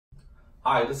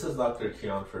Hi, this is Dr.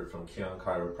 Kianfard from Kian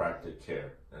Chiropractic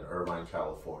Care in Irvine,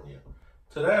 California.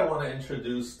 Today I want to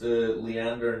introduce the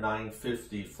Leander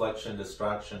 950 flexion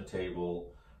distraction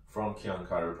table from Kian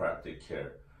Chiropractic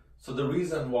Care. So the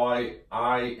reason why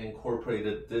I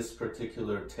incorporated this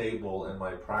particular table in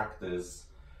my practice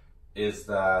is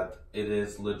that it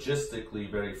is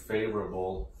logistically very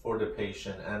favorable for the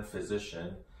patient and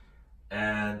physician,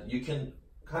 and you can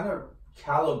kind of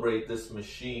calibrate this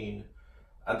machine.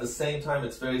 At the same time,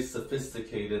 it's very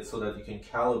sophisticated so that you can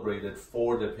calibrate it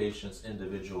for the patient's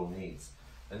individual needs.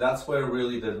 And that's where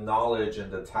really the knowledge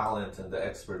and the talent and the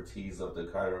expertise of the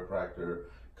chiropractor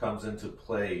comes into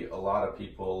play. A lot of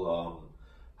people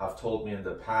have told me in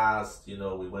the past,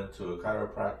 we went to a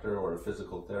chiropractor or a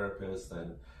physical therapist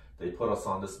and they put us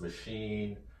on this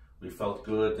machine. We felt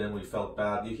good, then we felt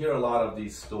bad. You hear a lot of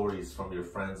these stories from your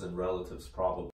friends and relatives probably.